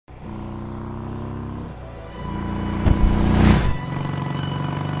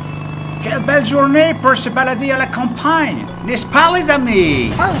belle journée pour se balader à la campagne, n'est-ce pas les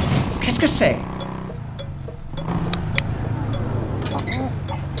amis? Qu'est-ce que c'est?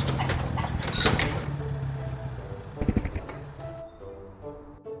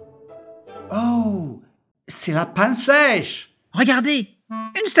 Oh, c'est la panne sèche. Regardez,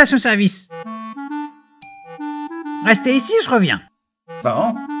 une station-service. Restez ici, je reviens.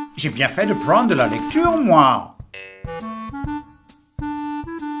 Bon, j'ai bien fait de prendre de la lecture, moi.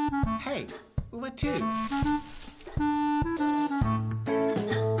 Hey, où vas-tu?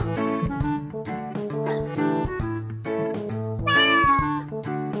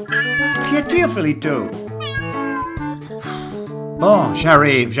 Qu'y a-t-il, Felitto? Bon,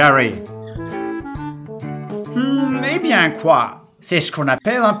 j'arrive. Eh bien, quoi? C'est ce qu'on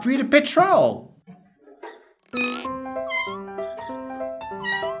appelle un puits de pétrole.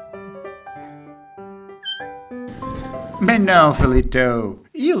 Mais non, Felitto,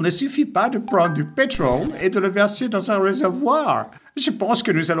 il ne suffit pas de prendre du pétrole et de le verser dans un réservoir. Je pense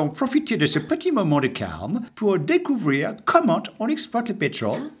que nous allons profiter de ce petit moment de calme pour découvrir comment on exploite le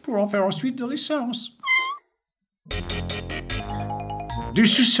pétrole pour en faire ensuite de l'essence. Du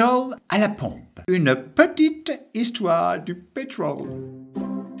sous-sol à la pompe, une petite histoire du pétrole.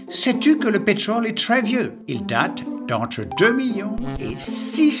 Sais-tu que le pétrole est très vieux? Il date d'entre 2 millions et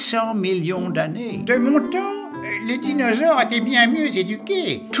 600 millions d'années. De mon temps, les dinosaures étaient bien mieux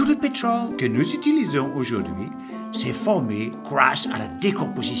éduqués. Tout le pétrole que nous utilisons aujourd'hui s'est formé grâce à la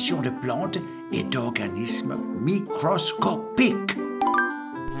décomposition de plantes et d'organismes microscopiques.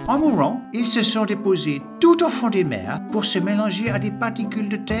 En mourant, ils se sont déposés tout au fond des mers pour se mélanger à des particules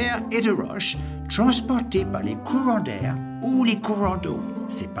de terre et de roches transportées par les courants d'air ou les courants d'eau.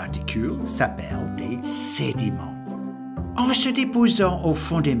 Ces particules s'appellent des sédiments. En se déposant au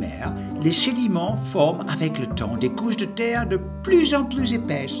fond des mers, les sédiments forment avec le temps des couches de terre de plus en plus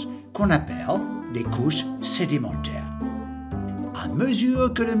épaisses qu'on appelle des couches sédimentaires. À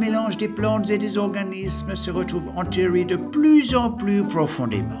mesure que le mélange des plantes et des organismes se retrouve enterré de plus en plus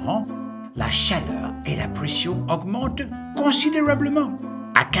profondément, la chaleur et la pression augmentent considérablement.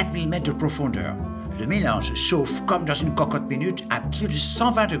 À 4000 mètres de profondeur, le mélange chauffe comme dans une cocotte minute à plus de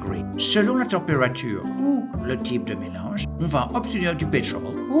 120 degrés. Selon la température ou le type de mélange, on va obtenir du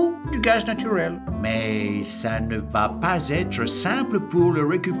pétrole ou du gaz naturel. Mais ça ne va pas être simple pour le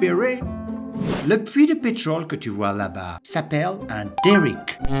récupérer. Le puits de pétrole que tu vois là-bas s'appelle un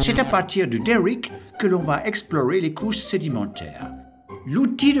derrick. C'est à partir du derrick que l'on va explorer les couches sédimentaires.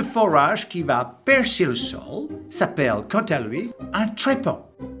 L'outil de forage qui va percer le sol s'appelle, quant à lui, un trépan.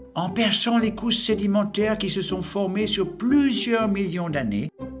 En perçant les couches sédimentaires qui se sont formées sur plusieurs millions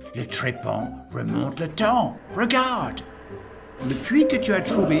d'années, le trépan remonte le temps. Regarde! Le puits que tu as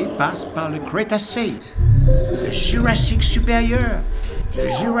trouvé passe par le Crétacé, le Jurassique supérieur, le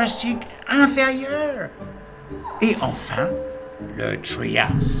Jurassique inférieur et enfin le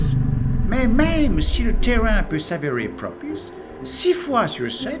Trias. Mais même si le terrain peut s'avérer propice, 6 fois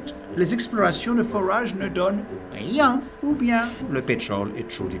sur 7, les explorations de forage ne donnent rien ou bien le pétrole est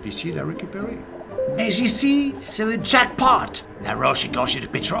trop difficile à récupérer. Mais ici, c'est le jackpot. La roche est gorgée de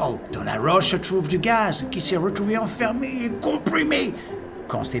pétrole. Dans la roche se trouve du gaz qui s'est retrouvé enfermé et comprimé.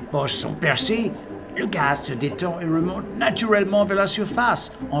 Quand ces poches sont percées, le gaz se détend et remonte naturellement vers la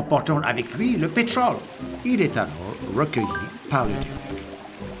surface, emportant avec lui le pétrole. Il est alors recueilli par le derrick.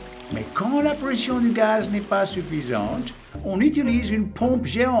 Mais quand la pression du gaz n'est pas suffisante, on utilise une pompe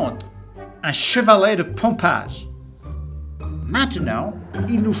géante, un chevalet de pompage. Maintenant,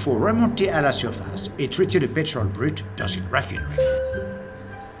 il nous faut remonter à la surface et traiter le pétrole brut dans une raffinerie.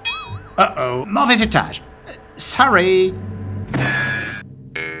 Oh, mauvais étage. Sorry.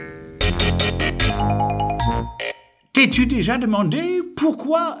 T'es-tu déjà demandé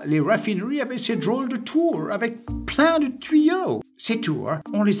pourquoi les raffineries avaient ces drôles de tours avec plein de tuyaux? Ces tours,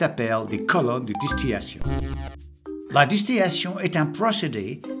 on les appelle des colonnes de distillation. La distillation est un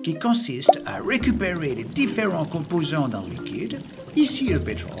procédé qui consiste à récupérer les différents composants d'un liquide, ici le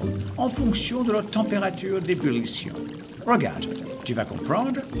pétrole, en fonction de leur température d'ébullition. Regarde, tu vas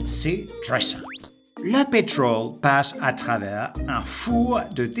comprendre, c'est très simple. Le pétrole passe à travers un four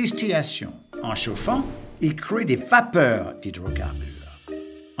de distillation. En chauffant, il crée des vapeurs d'hydrocarbures.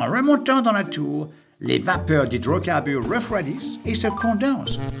 En remontant dans la tour, les vapeurs d'hydrocarbures refroidissent et se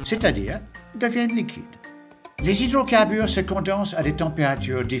condensent, c'est-à-dire deviennent liquides. Les hydrocarbures se condensent à des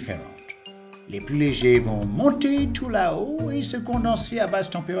températures différentes. Les plus légers vont monter tout là-haut et se condenser à basse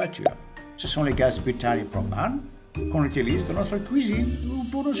température. Ce sont les gaz butane et propane qu'on utilise dans notre cuisine ou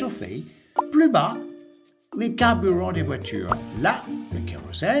pour nous chauffer. Plus bas, les carburants des voitures. Là, le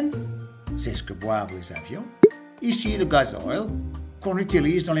kérosène, c'est ce que boivent les avions. Ici, le gasoil. qu'on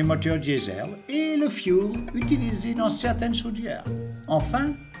utilise dans les moteurs diesel et le fuel utilisé dans certaines chaudières.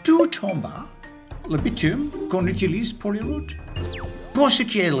 Enfin, tout en bas, le bitume qu'on utilise pour les routes. Pour ce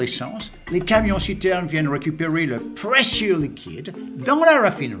qui est de l'essence, les camions-citernes viennent récupérer le précieux liquide dans la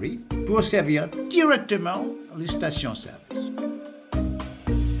raffinerie pour servir directement les stations-service.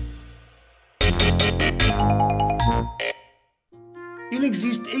 Il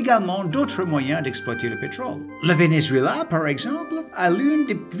existe également d'autres moyens d'exploiter le pétrole. Le Venezuela, par exemple, a l'une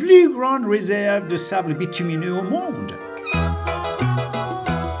des plus grandes réserves de sable bitumineux au monde.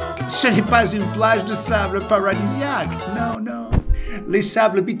 Ce n'est pas une plage de sable paradisiaque, non. Les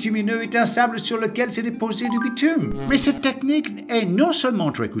sables bitumineux est un sable sur lequel s'est déposé du bitume. Mais cette technique est non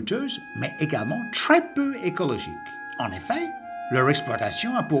seulement très coûteuse, mais également très peu écologique. En effet, leur exploitation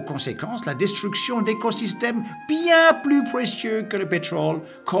a pour conséquence la destruction d'écosystèmes bien plus précieux que le pétrole,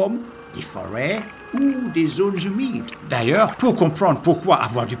 comme des forêts ou des zones humides. D'ailleurs, pour comprendre pourquoi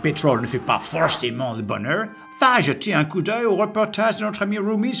avoir du pétrole ne fait pas forcément le bonheur, va jeter un coup d'œil au reportage de notre ami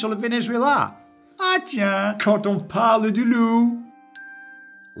Rumi sur le Venezuela. Ah tiens, quand on parle du loup.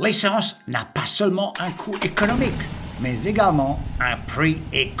 L'essence n'a pas seulement un coût économique, mais également un prix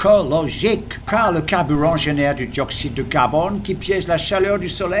écologique, car le carburant génère du dioxyde de carbone qui piège la chaleur du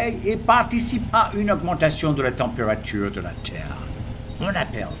soleil et participe à une augmentation de la température de la Terre. On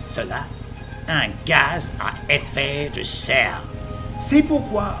appelle cela un gaz à effet de serre. C'est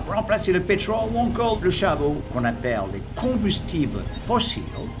pourquoi remplacer le pétrole ou encore le charbon, qu'on appelle les combustibles fossiles,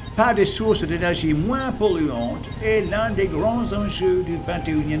 par des sources d'énergie moins polluantes est l'un des grands enjeux du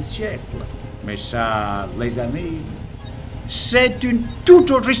XXIe siècle. Mais ça, les amis, c'est une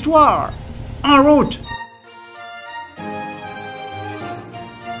toute autre histoire. En route!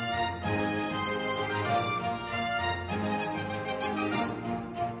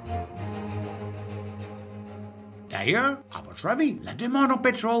 D'ailleurs, à votre avis, la demande en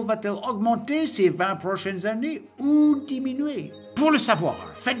pétrole va-t-elle augmenter ces 20 prochaines années ou diminuer? Pour le savoir,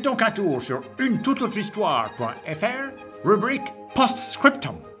 faites donc un tour sur unetoutautrehistoire.fr, rubrique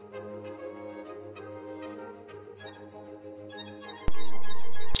Post-scriptum.